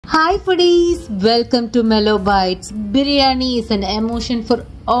Hi foodies, welcome to MellowBites. Biryani is an emotion for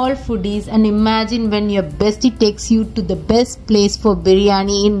all foodies, and imagine when your bestie takes you to the best place for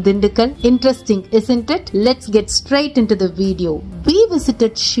biryani in Dindigul. Interesting, isn't it? Let's get straight into the video. We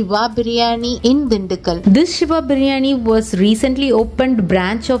visited Siva Biriyani in Dindigul. This Siva Biriyani was recently opened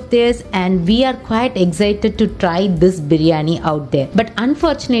branch of theirs, and we are quite excited to try this biryani out there. But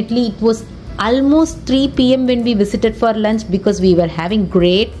unfortunately, it was almost 3 p.m. when we visited for lunch because we were having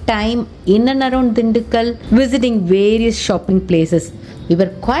great time in and around Dindigul, visiting various shopping places. We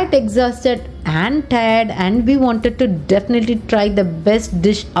were quite exhausted and tired, and we wanted to definitely try the best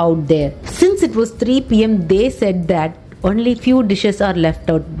dish out there. Since it was 3 p.m, they said that only few dishes are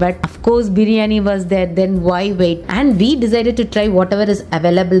left out, but of course biryani was there, then why wait? And we decided to try whatever is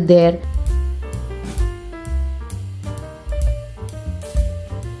available there.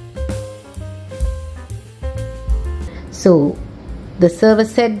 So the server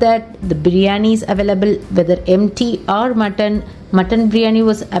said that the biryani is available whether empty or mutton. Mutton biryani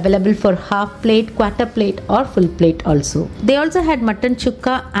was available for half plate, quarter plate or full plate also. They also had mutton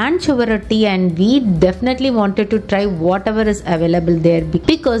chukka and chuvaroti, and we definitely wanted to try whatever is available there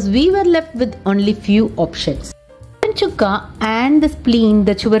because we were left with only few options. Mutton chukka and the spleen,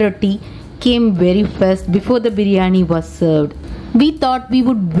 the chuvaroti, came very fast before the biryani was served. We thought we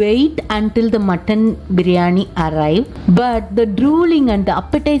would wait until the mutton biryani arrived, but the drooling and the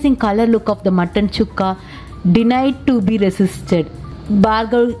appetizing color look of the mutton chukka denied to be resisted.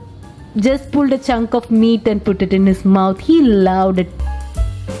 Bhargav just pulled a chunk of meat and put it in his mouth. He loved it.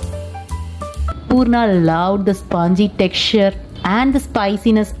 Purna loved the spongy texture and the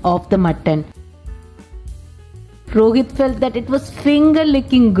spiciness of the mutton. Rohit felt that it was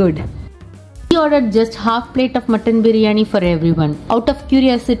finger-licking good. We ordered just half plate of mutton biryani for everyone. Out of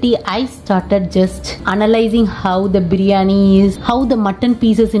curiosity, I started just analyzing how the biryani is, how the mutton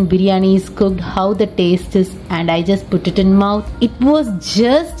pieces in biryani is cooked, how the taste is, and I just put it in mouth. It was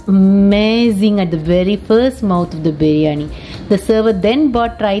just amazing at the very first mouth of the biryani. The server then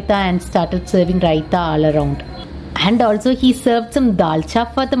bought raita and started serving raita all around. And also he served some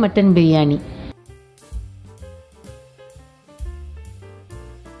dalcha for the mutton biryani.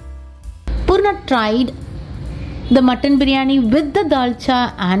 Purna tried the mutton biryani with the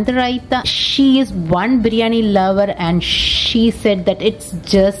dalcha and the raita. She is one biryani lover and she said that it's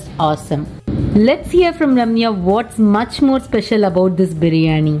just awesome. Let's hear from Ramya what's much more special about this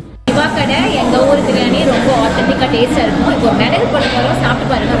biryani. Siva கடை எங்க ஊர் பிரியாணி ரொம்ப ஆத்தென்டிக்கா டேஸ்டா இருக்கும். இப்போ மிளகு போடுறதோ சாப்பிட்டு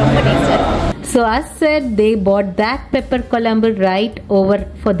பாருங்க ரொம்ப டேஸ்டா இருக்கும். So as said, they bought that pepper kolambu right over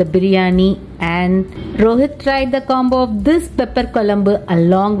for the biryani, and Rohit tried the combo of this pepper kolambu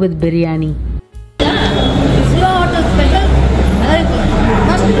along with biryani.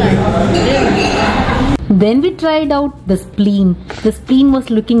 Then we tried out the spleen. The spleen was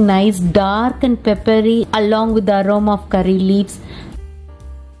looking nice, dark and peppery along with the aroma of curry leaves.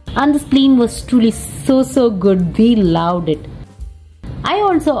 And the spleen was truly so good. We loved it. I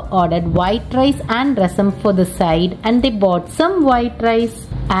also ordered white rice and rasam for the side, and they bought some white rice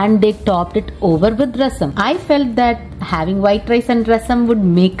and they topped it over with rasam. I felt that having white rice and rasam would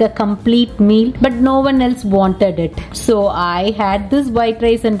make a complete meal, but no one else wanted it. So I had this white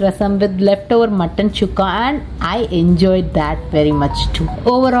rice and rasam with leftover mutton chukka, and I enjoyed that very much too.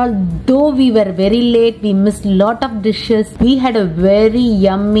 Overall, though we were very late, we missed lot of dishes. We had a very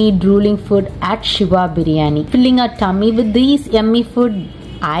yummy drooling food at Siva Biriyani. Filling our tummy with these yummy food,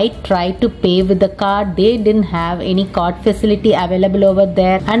 I tried to pay with the card. They didn't have any card facility available over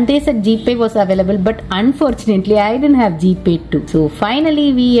there, and they said GPay was available, but unfortunately I didn't have GPay too. So finally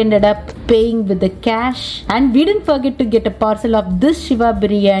we ended up paying with the cash, and we didn't forget to get a parcel of this Siva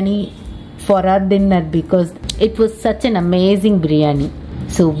Biriyani for our dinner because it was such an amazing biryani.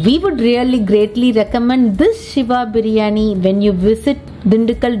 So we would really greatly recommend this Siva Biriyani when you visit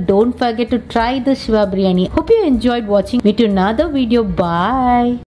Dindigul. Don't forget to try the Siva Biriyani. Hope you enjoyed watching. Meet you in another video. Bye.